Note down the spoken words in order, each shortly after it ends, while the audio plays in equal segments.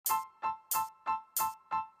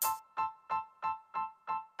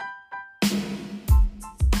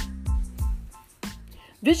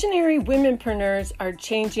Visionary womenpreneurs are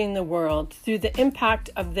changing the world through the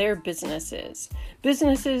impact of their businesses.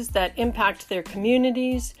 Businesses that impact their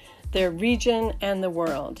communities, their region, and the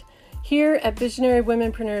world. Here at Visionary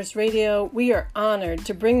Womenpreneurs Radio, we are honored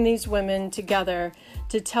to bring these women together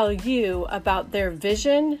to tell you about their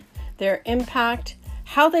vision, their impact,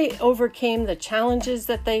 how they overcame the challenges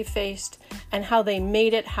that they faced, and how they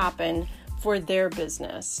made it happen for their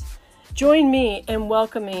business. Join me in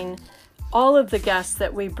welcoming all of the guests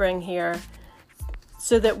that we bring here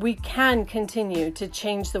so that we can continue to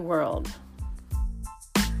change the world.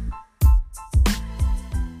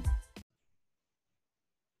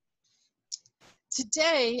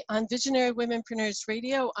 Today on Visionary Womenpreneurs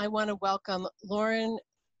Radio, I want to welcome Lauren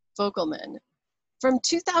Vogelman. From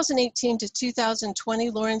 2018 to 2020,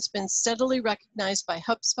 Lauren's been steadily recognized by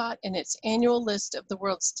HubSpot in its annual list of the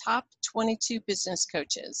world's top 22 business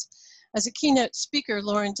coaches. As a keynote speaker,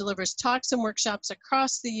 Lauren delivers talks and workshops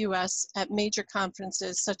across the U.S. at major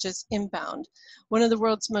conferences such as Inbound, one of the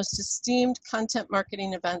world's most esteemed content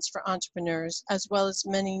marketing events for entrepreneurs, as well as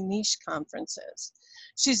many niche conferences.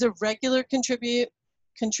 She's a regular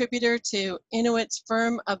contributor to Inuit's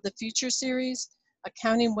Firm of the Future series,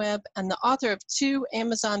 Accounting Web, and the author of 2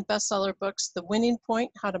 Amazon bestseller books, The Winning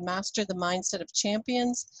Point, How to Master the Mindset of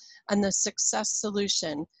Champions, and The Success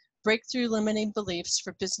Solution, Breakthrough Limiting Beliefs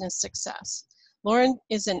for Business Success. Lauren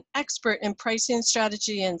is an expert in pricing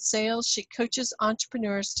strategy and sales. She coaches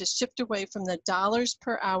entrepreneurs to shift away from the dollars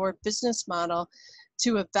per hour business model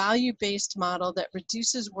to a value-based model that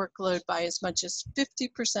reduces workload by as much as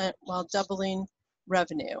 50% while doubling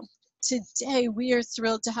revenue. Today, we are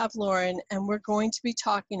thrilled to have Lauren, and we're going to be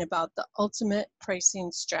talking about the ultimate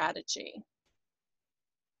pricing strategy.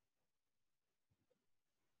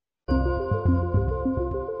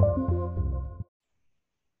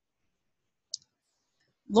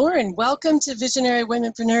 Lauren, welcome to Visionary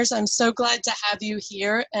Womenpreneurs. I'm so glad to have you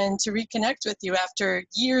here and to reconnect with you after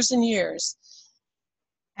years and years.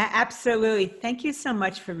 Absolutely. Thank you so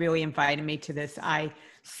much for really inviting me to this. I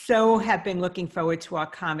so have been looking forward to our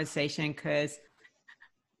conversation because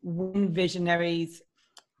when visionaries,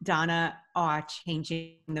 Donna, are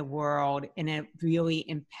changing the world in a really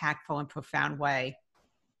impactful and profound way.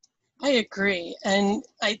 I agree. And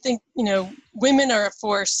I think, women are a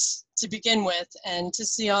force to begin with, and to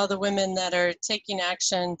see all the women that are taking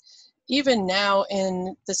action, even now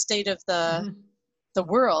in the state of the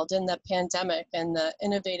world, in the pandemic, and the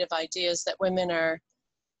innovative ideas that women are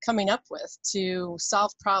coming up with to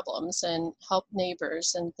solve problems and help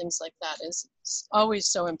neighbors and things like that is always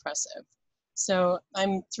so impressive. So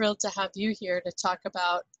I'm thrilled to have you here to talk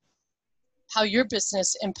about how your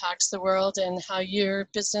business impacts the world and how your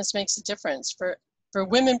business makes a difference for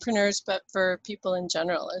womenpreneurs, but for people in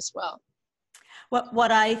general as well. Well,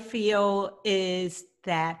 what I feel is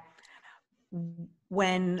that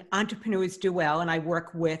when entrepreneurs do well, and I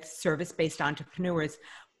work with service-based entrepreneurs,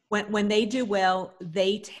 when they do well,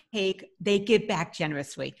 they give back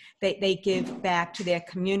generously. They give back to their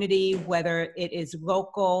community, whether it is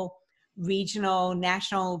local, regional,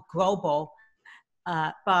 national, global,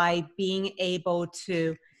 by being able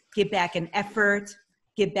to give back in effort,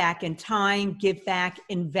 give back in time, give back,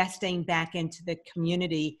 investing back into the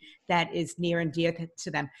community that is near and dear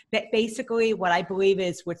to them. But basically, what I believe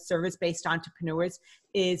is with service-based entrepreneurs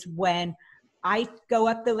is when I go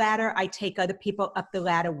up the ladder, I take other people up the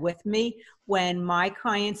ladder with me. When my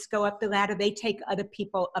clients go up the ladder, they take other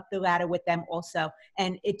people up the ladder with them also.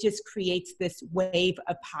 And it just creates this wave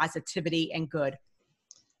of positivity and good.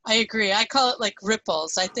 I agree. I call it like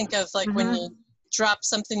ripples. I think of like when you drop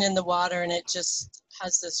something in the water and it just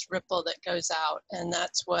has this ripple that goes out. And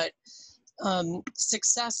that's what when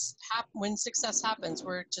success happens,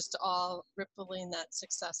 we're just all rippling that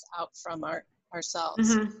success out from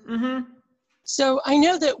ourselves. So I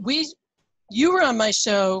know that you were on my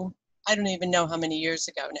show, I don't even know how many years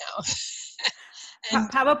ago now. And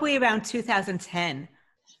probably around 2010.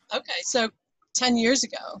 Okay, so 10 years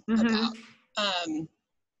ago. About.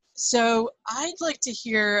 So I'd like to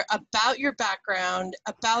hear about your background,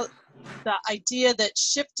 about the idea that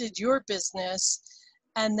shifted your business,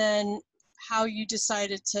 and then how you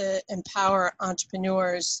decided to empower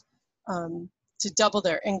entrepreneurs to double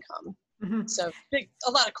their income. So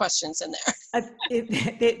a lot of questions in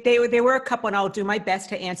there. There were a couple, and I'll do my best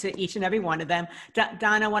to answer each and every one of them.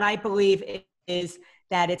 Donna, what I believe is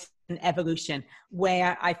that it's an evolution.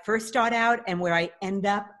 Where I first start out and where I end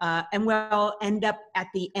up, and where I'll end up at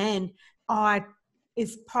the end,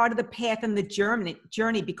 is part of the path and the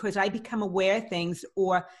journey because I become aware of things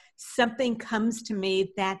or something comes to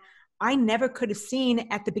me that I never could have seen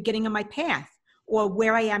at the beginning of my path. or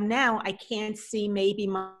where I am now, I can't see maybe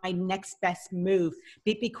my next best move.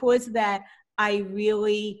 Because of that, I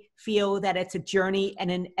really feel that it's a journey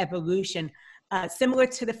and an evolution. Similar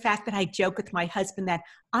to the fact that I joke with my husband that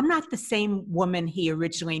I'm not the same woman he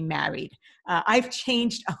originally married. I've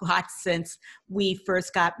changed a lot since we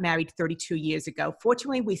first got married 32 years ago.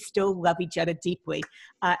 Fortunately, we still love each other deeply.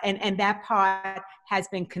 And that part has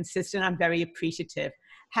been consistent. I'm very appreciative.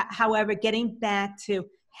 However, getting back to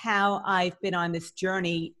how I've been on this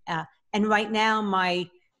journey, and right now my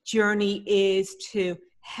journey is to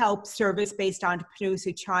help service-based entrepreneurs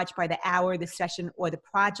who charge by the hour, the session, or the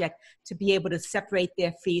project to be able to separate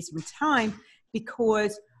their fees from time,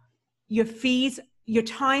 because your fees, your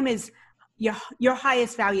time is your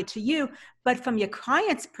highest value to you, but from your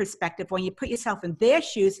client's perspective, when you put yourself in their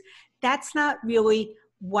shoes, that's not really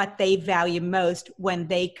what they value most when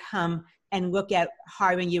they come and look at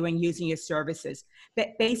hiring you and using your services. But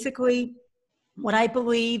basically, what I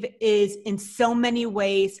believe is, in so many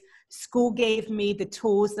ways, school gave me the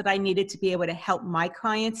tools that I needed to be able to help my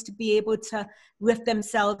clients to be able to lift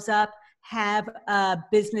themselves up, have a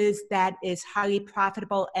business that is highly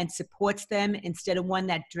profitable and supports them instead of one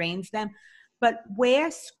that drains them. But where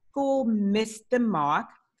school missed the mark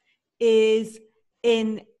is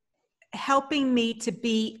in helping me to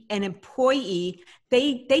be an employee.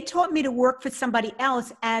 They taught me to work for somebody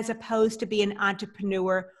else as opposed to be an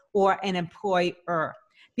entrepreneur or an employer.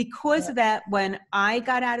 Because of that, when I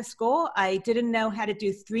got out of school, I didn't know how to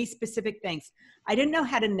do three specific things. I didn't know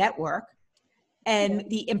how to network and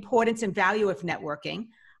the importance and value of networking.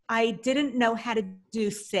 I didn't know how to do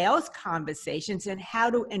sales conversations and how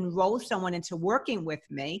to enroll someone into working with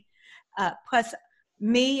me. Plus,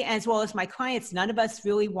 me as well as my clients, none of us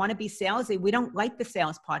really want to be salesy. We don't like the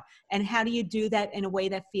sales part. And how do you do that in a way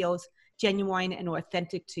that feels genuine and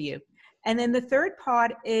authentic to you? And then the third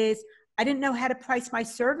part is, I didn't know how to price my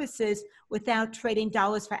services without trading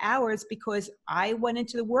dollars for hours, because I went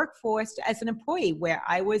into the workforce as an employee where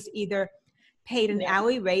I was either paid an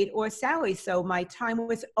hourly rate or salary. So my time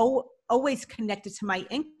was always connected to my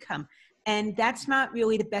income. And that's not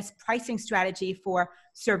really the best pricing strategy for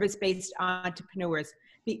service-based entrepreneurs.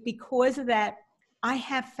 Because of that, I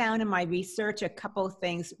have found in my research a couple of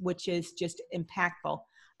things which is just impactful.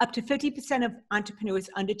 Up to 50% of entrepreneurs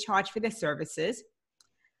undercharge for their services.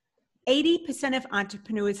 80% of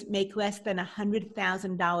entrepreneurs make less than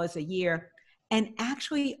 $100,000 a year. And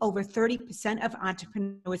actually over 30% of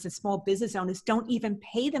entrepreneurs and small business owners don't even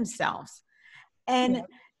pay themselves. And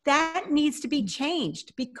that needs to be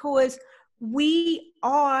changed, because we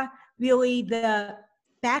are really the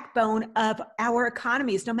backbone of our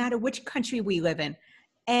economies, no matter which country we live in.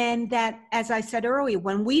 And that, as I said earlier,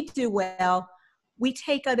 when we do well, we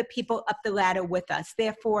take other people up the ladder with us.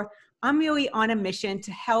 Therefore, I'm really on a mission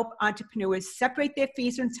to help entrepreneurs separate their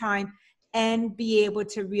fees from time and be able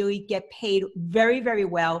to really get paid very, very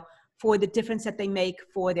well for the difference that they make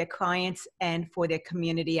for their clients and for their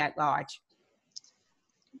community at large.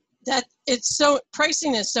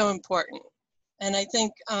 Pricing is so important. And I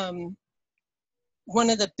think one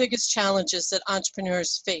of the biggest challenges that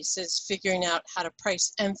entrepreneurs face is figuring out how to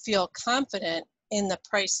price and feel confident in the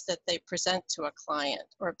price that they present to a client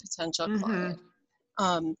or a potential client.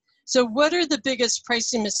 So what are the biggest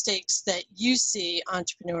pricing mistakes that you see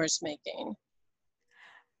entrepreneurs making?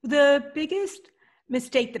 The biggest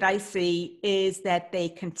mistake that I see is that they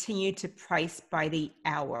continue to price by the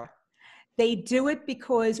hour. They do it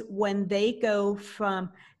because when they go from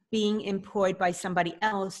being employed by somebody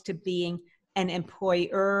else to being an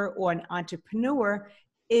employer or an entrepreneur,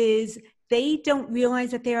 is they don't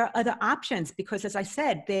realize that there are other options, because, as I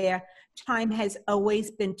said, their time has always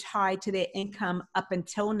been tied to their income up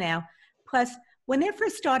until now. Plus, when they're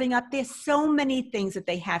first starting up, there's so many things that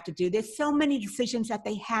they have to do. There's so many decisions that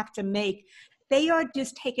they have to make. They are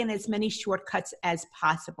just taking as many shortcuts as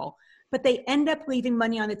possible. But they end up leaving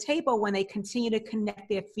money on the table when they continue to connect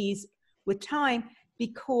their fees with time,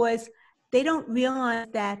 because they don't realize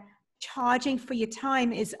that charging for your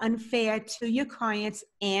time is unfair to your clients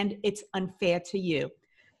and it's unfair to you.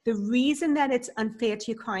 The reason that it's unfair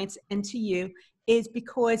to your clients and to you is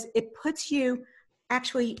because it puts you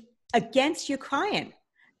actually against your client,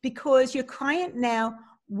 because your client now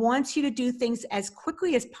wants you to do things as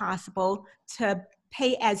quickly as possible to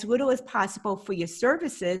pay as little as possible for your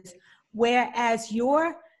services, whereas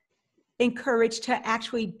you're encouraged to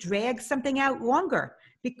actually drag something out longer,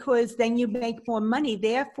 because then you make more money.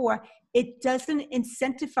 Therefore, it doesn't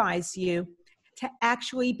incentivize you to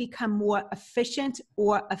actually become more efficient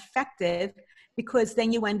or effective, because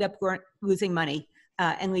then you end up losing money.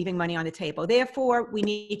 and leaving money on the table. Therefore, we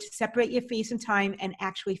need to separate your fees and time and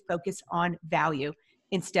actually focus on value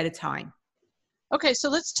instead of time. Okay, so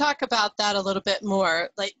let's talk about that a little bit more,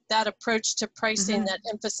 like that approach to pricing that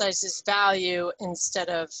emphasizes value instead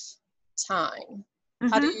of time.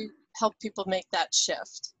 How do you help people make that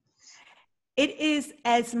shift? It is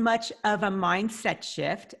as much of a mindset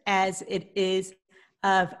shift as it is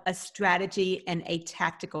of a strategy and a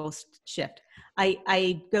tactical shift.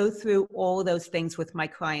 I go through all those things with my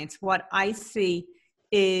clients. What I see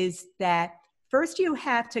is that first you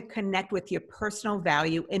have to connect with your personal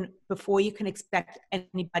value before you can expect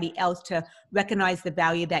anybody else to recognize the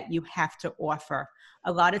value that you have to offer.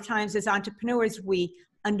 A lot of times as entrepreneurs, we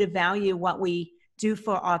undervalue what we do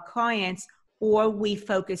for our clients, or we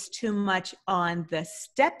focus too much on the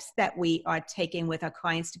steps that we are taking with our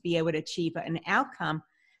clients to be able to achieve an outcome.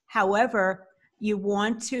 However, you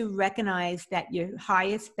want to recognize that your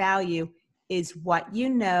highest value is what you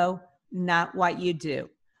know, not what you do.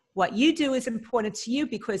 What you do is important to you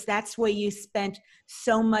because that's where you spent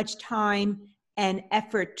so much time and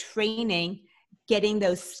effort training, getting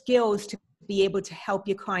those skills to be able to help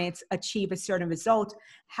your clients achieve a certain result.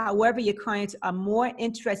 However, your clients are more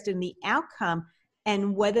interested in the outcome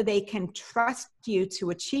and whether they can trust you to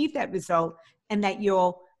achieve that result and that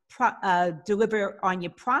you'll deliver on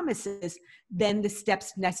your promises than the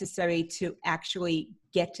steps necessary to actually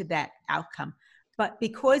get to that outcome. But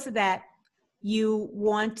because of that, you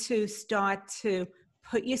want to start to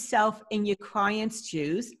put yourself in your client's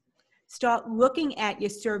shoes, start looking at your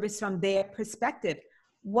service from their perspective.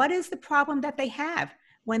 What is the problem that they have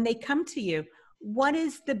when they come to you? What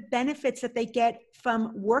is the benefits that they get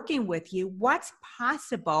from working with you? What's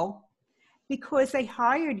possible because they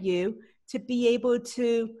hired you to be able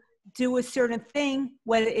to do a certain thing,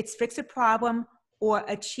 whether it's fix a problem or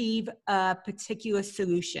achieve a particular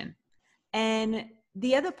solution. And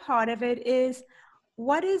the other part of it is,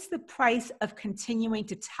 what is the price of continuing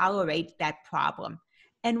to tolerate that problem?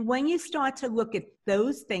 And when you start to look at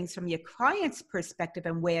those things from your client's perspective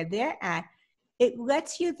and where they're at, it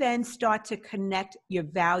lets you then start to connect your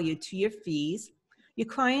value to your fees. Your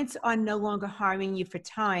clients are no longer hiring you for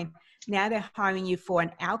time. Now they're hiring you for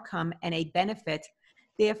an outcome and a benefit.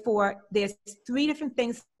 Therefore, there's 3 different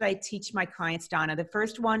things that I teach my clients, Donna. The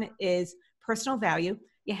first one is personal value.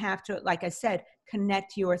 You have to, like I said,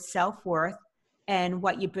 connect your self-worth and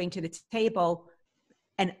what you bring to the table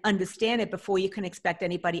and understand it before you can expect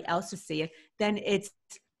anybody else to see it. Then it's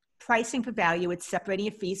pricing for value. It's separating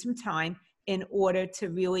your fees from time in order to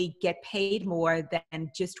really get paid more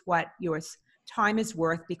than just what your time is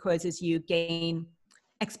worth, because as you gain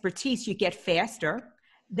expertise, you get faster.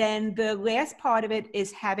 Then the last part of it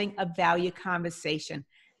is having a value conversation.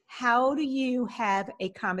 How do you have a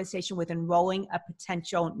conversation with enrolling a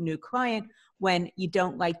potential new client when you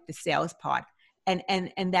don't like the sales part?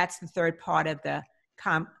 And that's the third part of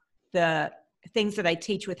the things that I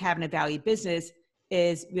teach with having a value business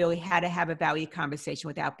is really how to have a value conversation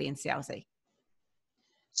without being salesy.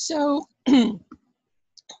 So,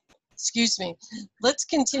 excuse me, let's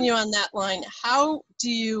continue on that line. How do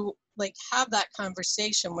you have that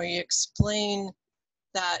conversation where you explain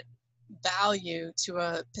that value to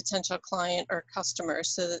a potential client or customer,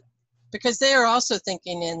 so that, because they are also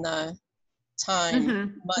thinking in the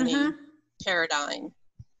time, money paradigm.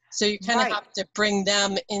 So you kind of have to bring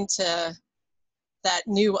them into that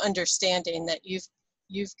new understanding that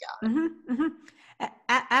you've got.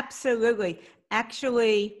 Absolutely.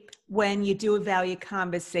 Actually, when you do a value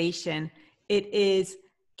conversation, it is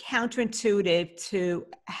counterintuitive to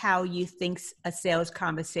how you think a sales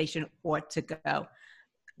conversation ought to go.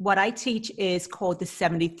 What I teach is called the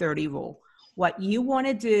 70-30 rule. What you want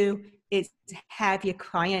to do is have your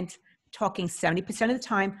client talking 70% of the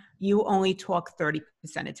time, you only talk 30%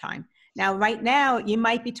 of the time. Now, right now, you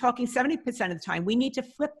might be talking 70% of the time. We need to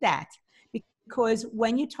flip that, because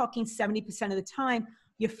when you're talking 70% of the time,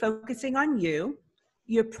 you're focusing on you.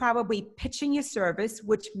 You're probably pitching your service,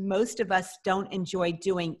 which most of us don't enjoy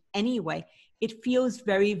doing anyway. It feels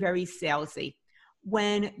very, very salesy.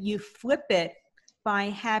 When you flip it by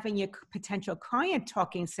having your potential client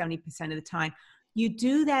talking 70% of the time, you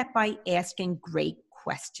do that by asking great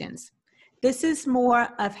questions. This is more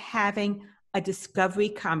of having a discovery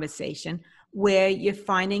conversation where you're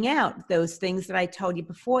finding out those things that I told you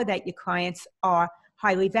before that your clients are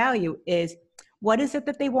highly value is, what is it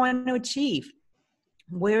that they want to achieve?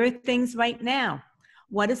 Where are things right now?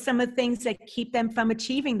 What are some of the things that keep them from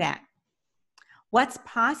achieving that? What's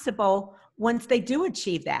possible once they do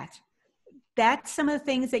achieve that? That's some of the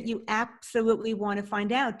things that you absolutely want to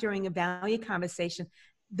find out during a value conversation.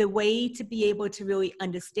 The way to be able to really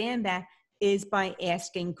understand that is by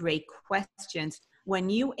asking great questions. When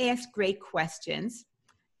you ask great questions,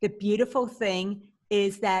 the beautiful thing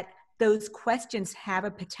is that those questions have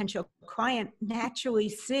a potential client naturally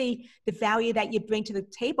see the value that you bring to the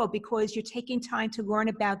table because you're taking time to learn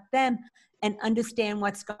about them and understand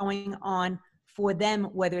what's going on for them,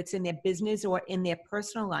 whether it's in their business or in their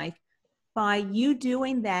personal life. By you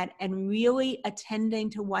doing that and really attending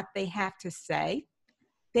to what they have to say,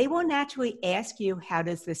 they will naturally ask you, how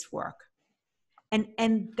does this work?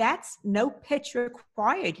 And that's no pitch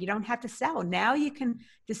required. You don't have to sell. Now you can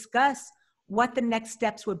discuss what the next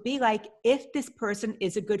steps would be like if this person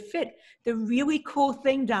is a good fit. The really cool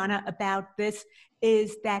thing, Donna, about this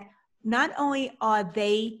is that not only are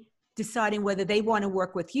they deciding whether they want to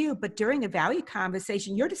work with you, but during a value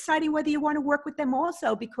conversation, you're deciding whether you want to work with them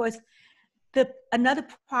also, because another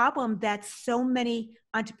problem that so many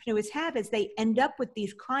entrepreneurs have is they end up with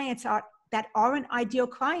these clients that aren't ideal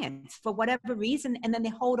clients for whatever reason, and then they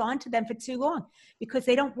hold on to them for too long because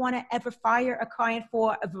they don't want to ever fire a client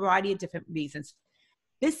for a variety of different reasons.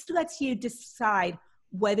 This lets you decide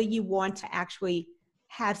whether you want to actually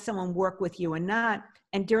have someone work with you or not.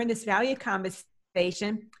 And during this value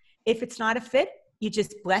conversation, if it's not a fit, you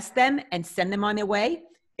just bless them and send them on their way.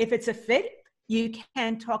 If it's a fit, you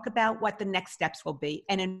can talk about what the next steps will be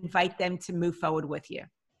and invite them to move forward with you.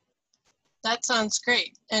 That sounds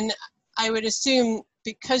great. And I would assume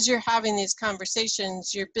because you're having these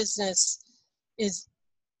conversations, your business is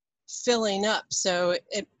filling up. So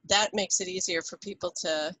that makes it easier for people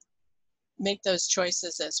to make those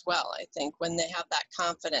choices as well. I think when they have that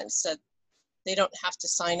confidence that they don't have to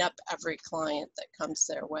sign up every client that comes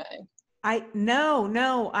their way. I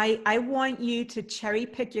want you to cherry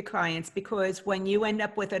pick your clients, because when you end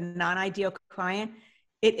up with a non-ideal client,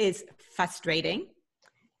 it is frustrating.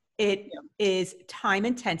 It is time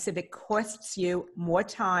intensive. It costs you more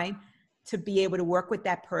time to be able to work with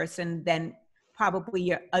that person than probably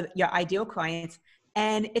your ideal clients.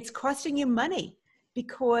 And it's costing you money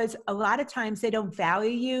because a lot of times they don't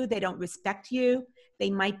value you. They don't respect you.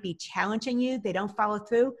 They might be challenging you. They don't follow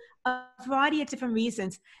through. A variety of different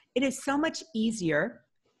reasons. It is so much easier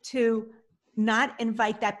to not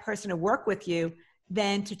invite that person to work with you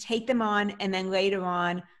than to take them on, and then later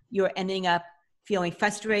on you're ending up feeling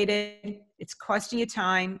frustrated. It's costing you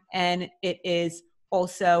time, and it is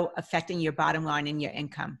also affecting your bottom line and your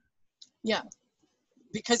income. Yeah,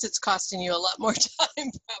 because it's costing you a lot more time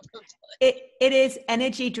probably. It is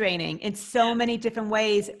energy draining in so many different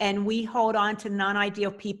ways, and we hold on to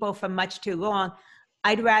non-ideal people for much too long.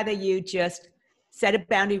 I'd rather you just set a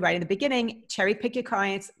boundary right in the beginning, cherry pick your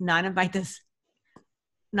clients, not invite those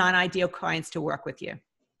non-ideal clients to work with you.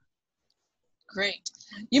 Great.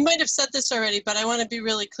 You might have said this already, but I want to be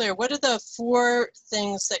really clear. What are the 4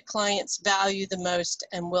 things that clients value the most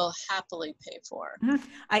and will happily pay for? Mm-hmm.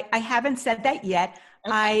 I haven't said that yet.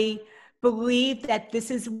 Okay. I believe that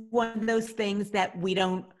this is one of those things that we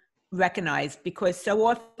don't recognize, because so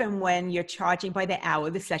often when you're charging by the hour,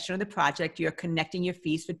 the session, or the project, you're connecting your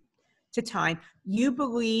fees to time. You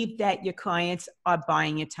believe that your clients are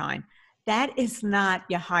buying your time. That is not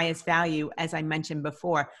your highest value, as I mentioned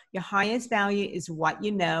before. Your highest value is what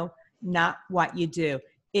you know, not what you do.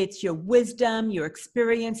 It's your wisdom, your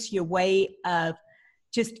experience, your way of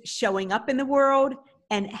just showing up in the world,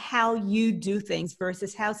 and how you do things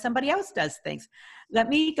versus how somebody else does things. Let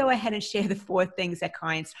me go ahead and share the 4 things that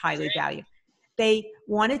clients highly value. They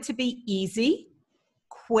want it to be easy,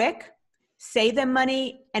 quick, save them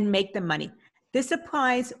money, and make them money. This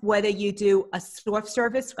applies whether you do a soft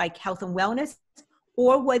service like health and wellness,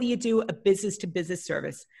 or whether you do a business-to-business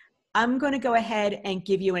service. I'm going to go ahead and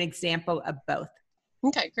give you an example of both.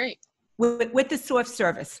 Okay, great. With the soft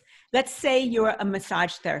service, let's say you're a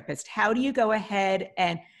massage therapist. How do you go ahead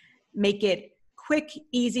and make it quick,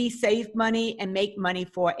 easy, save money, and make money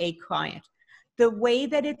for a client? The way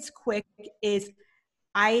that it's quick is,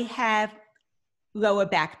 I have lower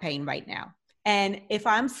back pain right now. And if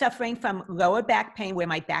I'm suffering from lower back pain where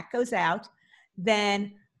my back goes out,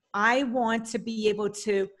 then I want to be able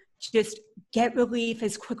to just get relief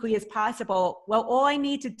as quickly as possible. Well, all I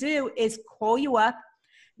need to do is call you up,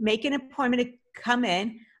 make an appointment to come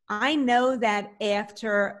in. I know that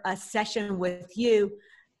after a session with you,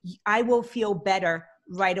 I will feel better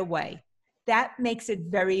right away. That makes it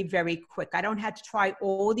very, very quick. I don't have to try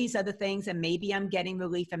all these other things, and maybe I'm getting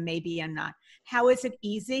relief and maybe I'm not. How is it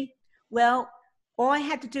easy? Well, all I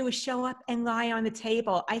had to do is show up and lie on the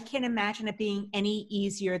table. I can't imagine it being any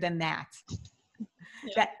easier than that.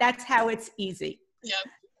 Yeah. That's how it's easy. Yeah.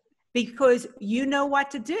 Because you know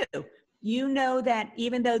what to do. You know that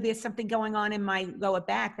even though there's something going on in my lower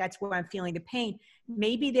back, that's where I'm feeling the pain.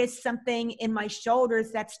 Maybe there's something in my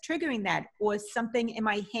shoulders that's triggering that, or something in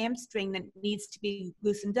my hamstring that needs to be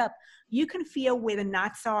loosened up. You can feel where the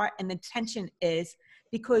knots are and the tension is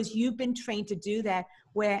because you've been trained to do that.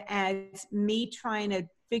 Whereas me trying to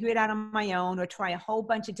figure it out on my own or try a whole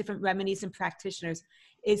bunch of different remedies and practitioners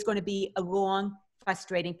is going to be a long,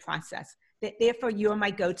 frustrating process. Therefore, you're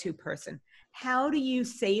my go-to person. How do you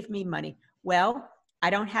save me money? Well, I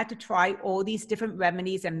don't have to try all these different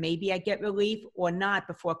remedies and maybe I get relief or not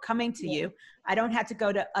before coming to you. I don't have to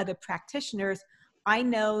go to other practitioners. I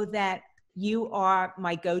know that you are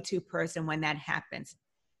my go-to person when that happens.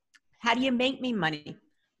 How do you make me money?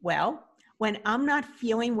 Well, when I'm not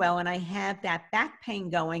feeling well and I have that back pain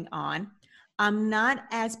going on, I'm not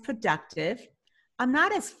as productive. I'm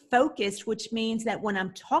not as focused, which means that when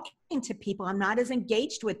I'm talking to people, I'm not as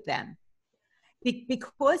engaged with them.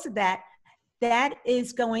 Because of that, that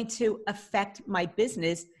is going to affect my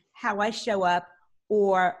business, how I show up,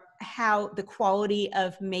 or how the quality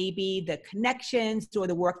of maybe the connections or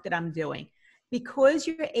the work that I'm doing. Because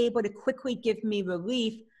you're able to quickly give me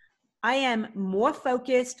relief, I am more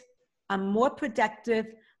focused, I'm more productive,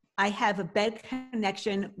 I have a better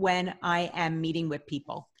connection when I am meeting with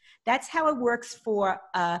people. That's how it works for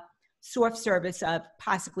a source service of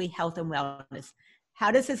possibly health and wellness.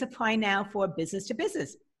 How does this apply now for business to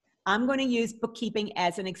business? I'm going to use bookkeeping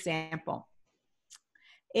as an example.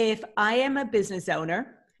 If I am a business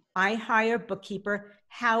owner, I hire a bookkeeper.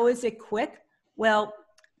 How is it quick? Well,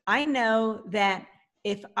 I know that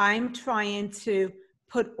if I'm trying to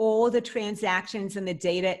put all the transactions and the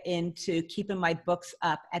data into keeping my books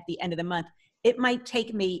up at the end of the month, it might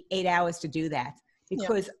take me 8 hours to do that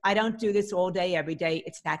because I don't do this all day, every day.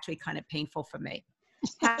 It's actually kind of painful for me.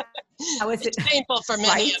 How is it? It's painful for many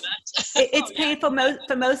right? of us. It's painful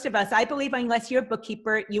for most of us. I believe unless you're a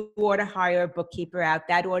bookkeeper, you ought to hire a bookkeeper out.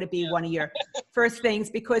 That ought to be one of your first things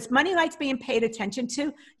because money likes being paid attention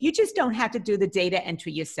to. You just don't have to do the data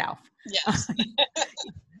entry yourself. Yes.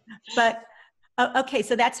 But okay,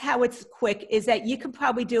 so that's how it's quick, is that you can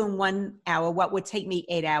probably do in 1 hour what would take me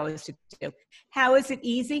 8 hours to do. How is it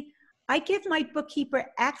easy? I give my bookkeeper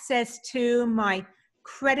access to my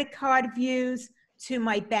credit card views, to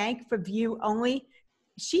my bank for view only.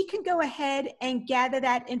 She can go ahead and gather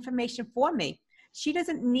that information for me. She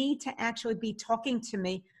doesn't need to actually be talking to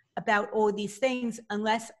me about all these things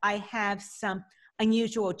unless I have some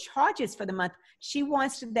unusual charges for the month. She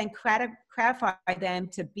wants to then clarify them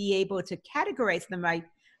to be able to categorize them right.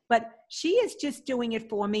 But she is just doing it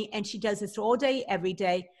for me, and she does this all day, every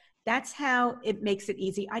day. That's how it makes it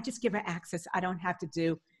easy. I just give her access. I don't have to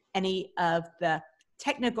do any of the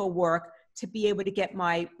technical work to be able to get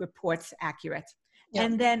my reports accurate. Yeah.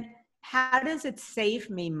 And then how does it save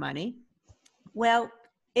me money? Well,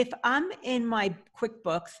 if I'm in my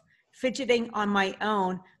QuickBooks fidgeting on my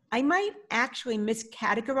own, I might actually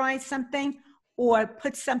miscategorize something or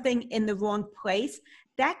put something in the wrong place.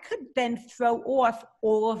 That could then throw off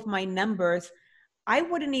all of my numbers. I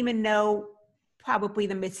wouldn't even know probably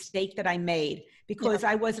the mistake that I made because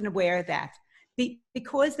I wasn't aware of that.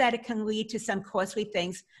 Because that it can lead to some costly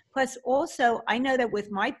things. Plus also, I know that with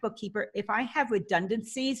my bookkeeper, if I have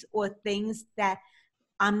redundancies or things that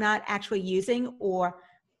I'm not actually using or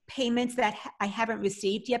payments that I haven't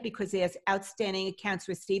received yet because there's outstanding accounts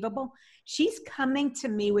receivable, she's coming to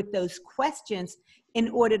me with those questions in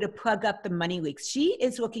order to plug up the money leaks. She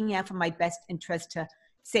is looking out for my best interest to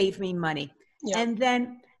save me money. Yeah. And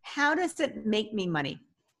then how does it make me money?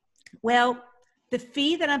 Well, the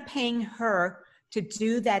fee that I'm paying her to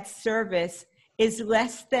do that service is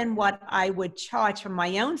less than what I would charge for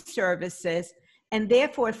my own services, and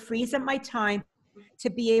therefore it frees up my time to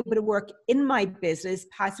be able to work in my business,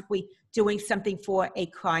 possibly doing something for a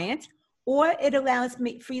client, or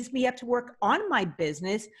it frees me up to work on my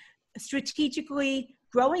business, strategically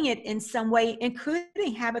growing it in some way,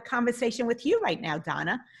 including have a conversation with you right now,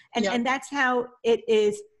 Donna. And that's how it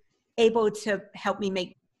is able to help me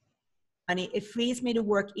make money. It frees me to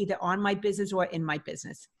work either on my business or in my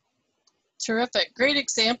business. Terrific. Great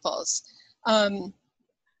examples.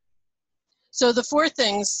 So the 4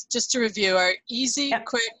 things, just to review, are easy,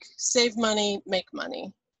 quick, save money, make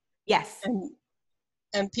money. Yes.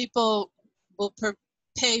 And people will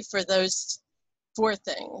pay for those 4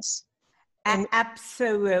 things.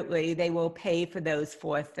 Absolutely. They will pay for those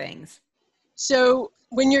 4 things. So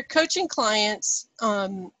when you're coaching clients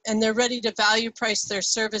and they're ready to value price their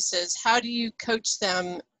services, how do you coach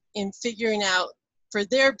them in figuring out for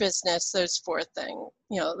their business those 4 things,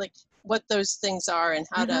 like what those things are and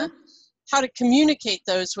how to communicate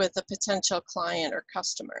those with a potential client or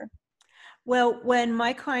customer? Well, when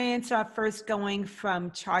my clients are first going from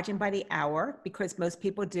charging by the hour, because most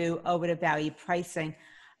people do, over to value pricing,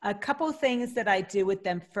 a couple of things that I do with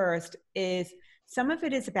them first is some of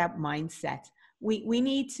it is about mindset. We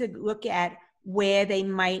need to look at where they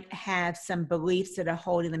might have some beliefs that are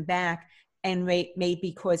holding them back and may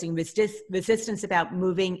be causing resistance about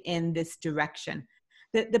moving in this direction.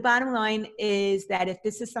 The bottom line is that if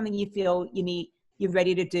this is something you feel you're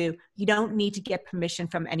ready to do, you don't need to get permission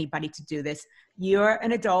from anybody to do this. You're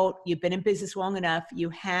an adult, you've been in business long enough, you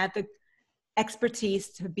have the expertise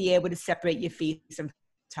to be able to separate your fees from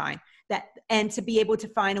time, and to be able to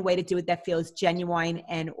find a way to do it that feels genuine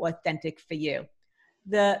and authentic for you.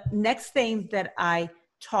 The next thing that I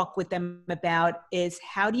talk with them about is,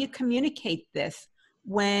 how do you communicate this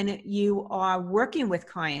when you are working with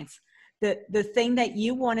clients? The thing that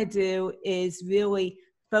you want to do is really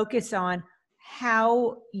focus on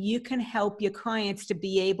how you can help your clients to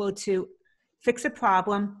be able to fix a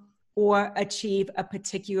problem or achieve a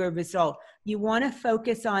particular result. You want to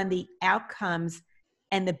focus on the outcomes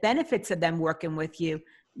and the benefits of them working with you,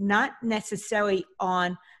 not necessarily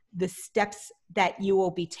on the steps that you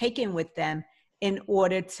will be taking with them in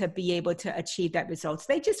order to be able to achieve that results.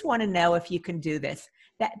 They just want to know if you can do this.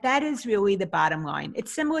 That is really the bottom line.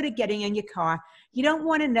 It's similar to getting in your car. You don't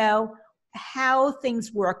want to know how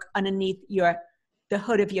things work underneath the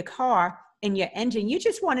hood of your car and your engine. You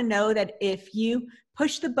just want to know that if you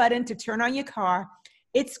push the button to turn on your car,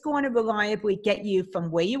 it's going to reliably get you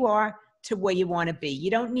from where you are to where you want to be.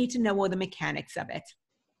 You don't need to know all the mechanics of it.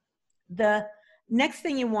 The next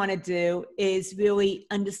thing you want to do is really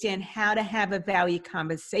understand how to have a value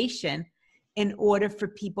conversation in order for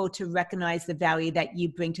people to recognize the value that you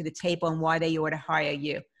bring to the table and why they ought to hire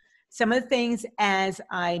you. Some of the things, as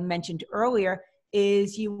I mentioned earlier,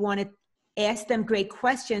 is you want to ask them great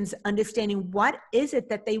questions, understanding what is it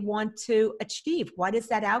that they want to achieve? What is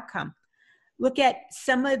that outcome? Look at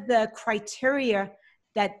some of the criteria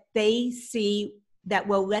that they see that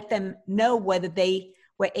will let them know whether they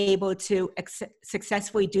were able to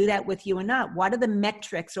successfully do that with you or not. What are the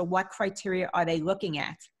metrics, or what criteria are they looking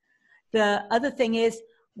at? The other thing is,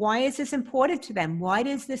 why is this important to them? Why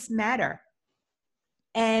does this matter?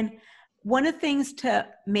 And one of the things to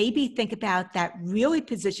maybe think about that really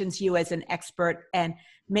positions you as an expert and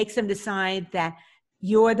makes them decide that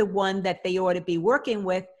you're the one that they ought to be working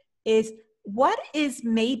with is, what is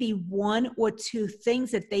maybe one or two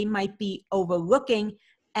things that they might be overlooking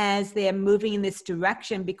as they're moving in this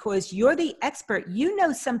direction? Because you're the expert. You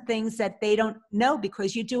know some things that they don't know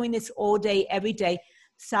because you're doing this all day, every day,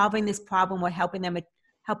 solving this problem or helping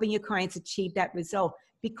your clients achieve that result.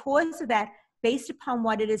 Because of that, based upon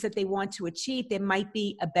what it is that they want to achieve, there might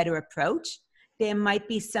be a better approach. There might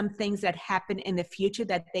be some things that happen in the future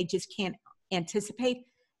that they just can't anticipate.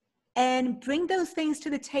 And bring those things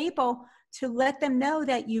to the table to let them know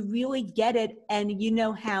that you really get it and you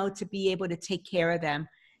know how to be able to take care of them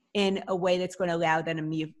in a way that's going to allow them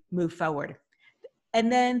to move forward.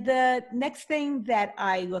 And then the next thing that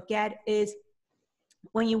I look at is,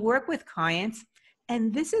 when you work with clients,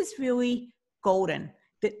 and this is really golden,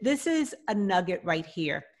 this is a nugget right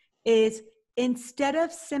here, is instead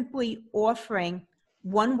of simply offering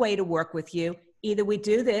one way to work with you, either we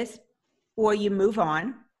do this or you move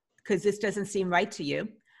on because this doesn't seem right to you,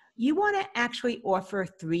 you want to actually offer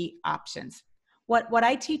 3 options. What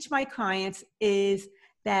I teach my clients is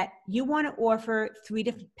that you want to offer 3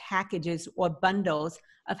 different packages or bundles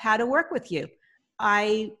of how to work with you.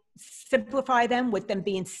 I simplify them with them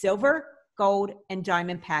being silver, gold, and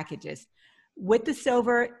diamond packages. With the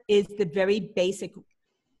silver is the very basic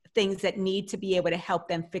things that need to be able to help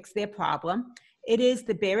them fix their problem. It is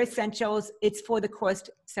the bare essentials. It's for the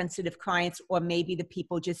cost-sensitive clients, or maybe the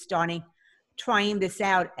people just trying this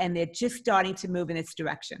out and they're just starting to move in this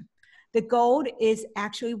direction. The gold is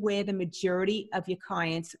actually where the majority of your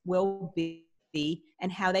clients will be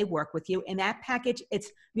and how they work with you. In that package,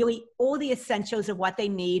 it's really all the essentials of what they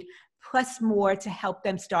need, plus more to help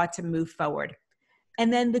them start to move forward.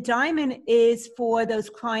 And then the diamond is for those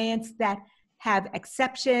clients that have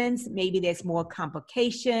exceptions. Maybe there's more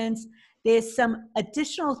complications. There's some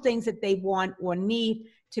additional things that they want or need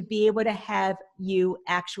to be able to have you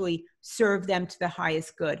actually serve them to the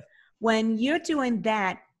highest good. When you're doing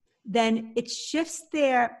that, then it shifts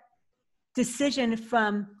their decision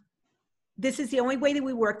from, this is the only way that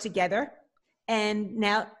we work together. And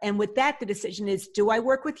with that, the decision is, do I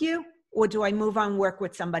work with you or do I move on, work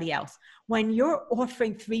with somebody else? When you're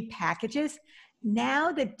offering 3 packages,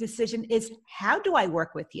 now the decision is, how do I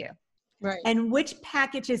work with you? Right. And which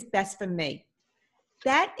package is best for me?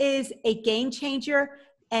 That is a game changer.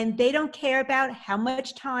 and they don't care about how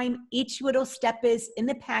much time each little step is in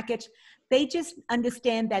the package. They just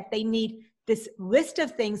understand that they need this list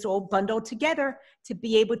of things all bundled together to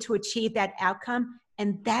be able to achieve that outcome.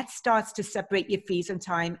 And that starts to separate your fees and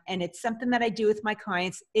time. And it's something that I do with my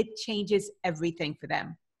clients. It changes everything for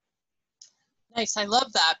them. Nice. I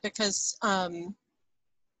love that because I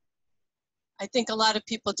think a lot of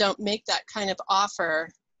people don't make that kind of offer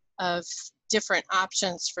of different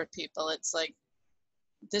options for people. It's like,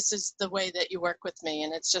 this is the way that you work with me,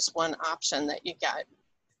 and it's just one option that you get.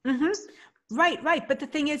 Mm-hmm. Right. But the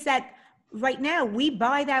thing is that right now we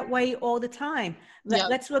buy that way all the time.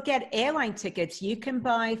 Let's look at airline tickets. You can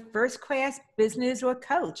buy first class, business, or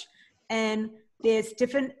coach. And there's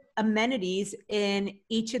different amenities in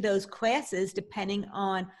each of those classes depending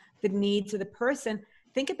on the needs of the person.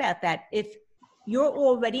 Think about that. If you're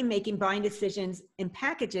already making buying decisions in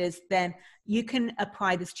packages, then you can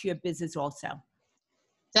apply this to your business also.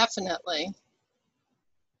 Definitely.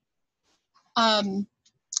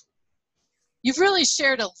 You've really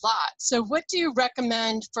shared a lot. So what do you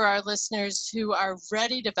recommend for our listeners who are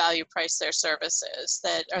ready to value price their services,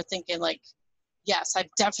 that are thinking like, yes,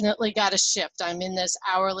 I've definitely got to shift. I'm in this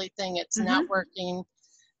hourly thing. It's not working.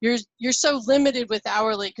 You're so limited with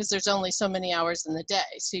hourly because there's only so many hours in the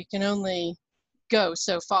day. So you can only go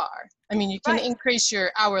so far. I mean, you can increase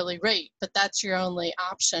your hourly rate, but that's your only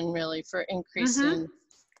option really for increasing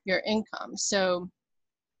your income. So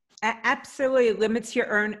absolutely limits your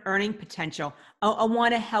earning potential. I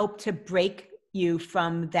want to help to break you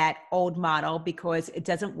from that old model because it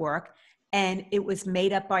doesn't work. And it was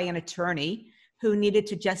made up by an attorney who needed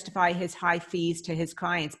to justify his high fees to his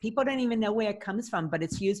clients. People don't even know where it comes from, but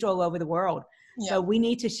it's used all over the world. So we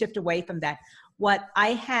need to shift away from that. What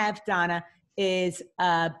I have, Donna, is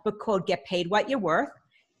a book called Get Paid What You're Worth.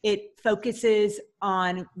 It focuses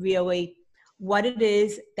on really what it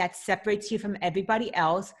is that separates you from everybody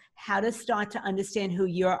else, how to start to understand who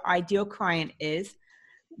your ideal client is,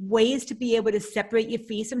 ways to be able to separate your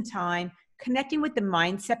fees from time, connecting with the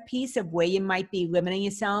mindset piece of where you might be limiting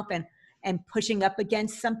yourself and pushing up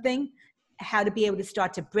against something, how to be able to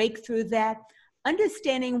start to break through that,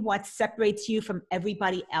 understanding what separates you from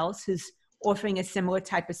everybody else who's offering a similar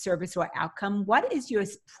type of service or outcome. What is your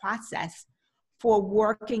process for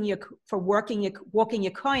walking your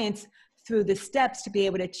clients through the steps to be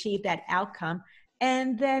able to achieve that outcome?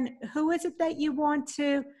 And then who is it that you want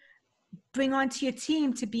to bring onto your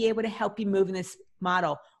team to be able to help you move in this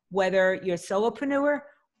model, whether you're a solopreneur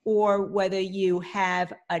or whether you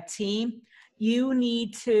have a team. You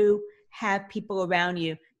need to have people around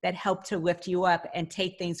you that help to lift you up and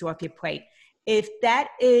take things off your plate. If that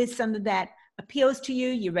is something that appeals to you,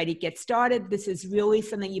 you're ready to get started, this is really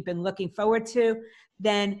something you've been looking forward to,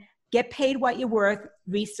 then Get Paid What You're Worth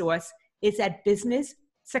resource is at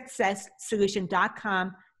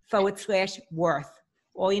businesssuccesssolution.com/worth.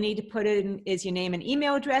 All you need to put in is your name and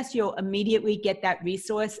email address. You'll immediately get that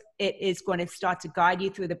resource. It is going to start to guide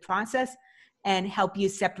you through the process and help you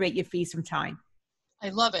separate your fees from time. I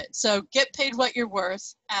love it. So Get Paid What You're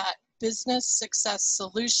Worth at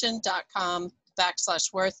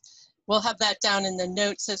businesssuccesssolution.com/worth. We'll have that down in the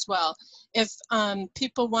notes as well. If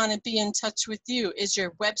people want to be in touch with you, is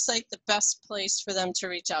your website the best place for them to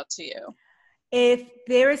reach out to you? If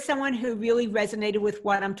there is someone who really resonated with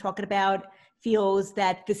what I'm talking about, feels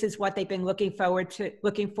that this is what they've been looking for,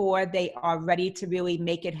 they are ready to really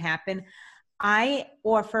make it happen, I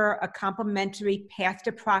offer a complimentary Path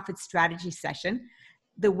to Profit strategy session.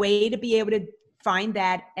 The way to be able to find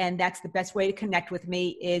that, and that's the best way to connect with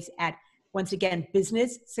me, is at, once again,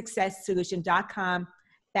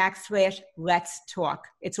 businesssuccesssolution.com/let's talk.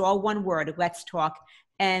 It's all one word, let's talk.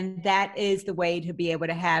 And that is the way to be able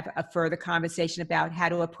to have a further conversation about how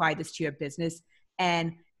to apply this to your business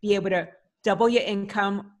and be able to double your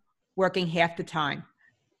income working half the time.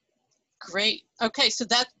 Great. Okay, so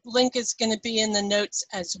that link is going to be in the notes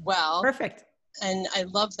as well. Perfect. And I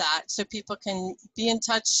love that. So people can be in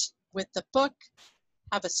touch with the book,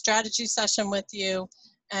 have a strategy session with you.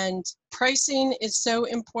 And pricing is so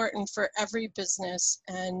important for every business.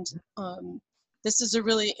 And this is a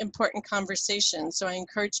really important conversation. So I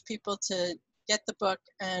encourage people to get the book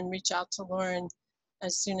and reach out to Lauren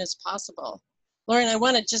as soon as possible. Lauren, I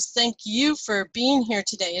want to just thank you for being here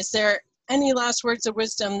today. Is there any last words of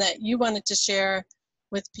wisdom that you wanted to share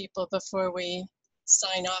with people before we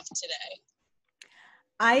sign off today?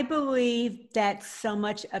 I believe that so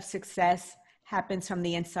much of success happens from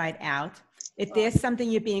the inside out. If there's something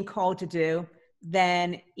you're being called to do,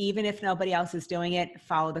 then even if nobody else is doing it,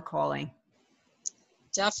 follow the calling.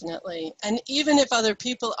 Definitely. And even if other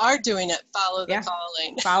people are doing it, follow the Yeah.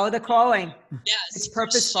 calling. Follow the calling. Yes. It's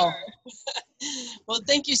purposeful. Sure. Well,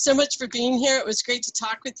 thank you so much for being here. It was great to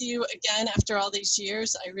talk with you again after all these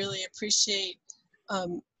years. I really appreciate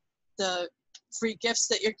the free gifts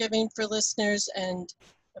that you're giving for listeners and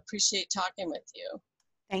appreciate talking with you.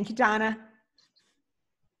 Thank you, Donna.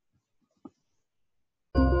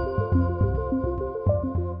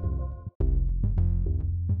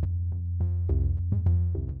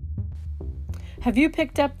 Have you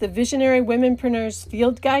picked up the Visionary Womenpreneurs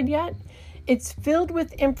Field Guide yet? It's filled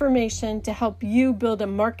with information to help you build a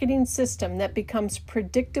marketing system that becomes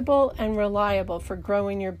predictable and reliable for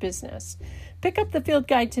growing your business. Pick up the field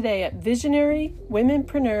guide today at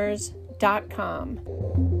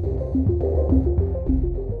visionarywomenpreneurs.com.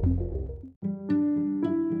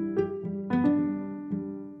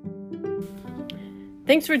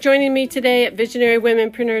 Thanks for joining me today at Visionary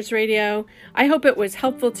Womenpreneurs Radio. I hope it was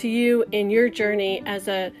helpful to you in your journey as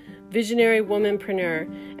a visionary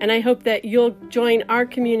womanpreneur. And I hope that you'll join our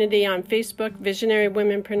community on Facebook, Visionary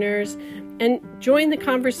Womenpreneurs, and join the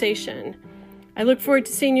conversation. I look forward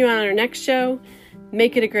to seeing you on our next show.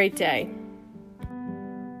 Make it a great day.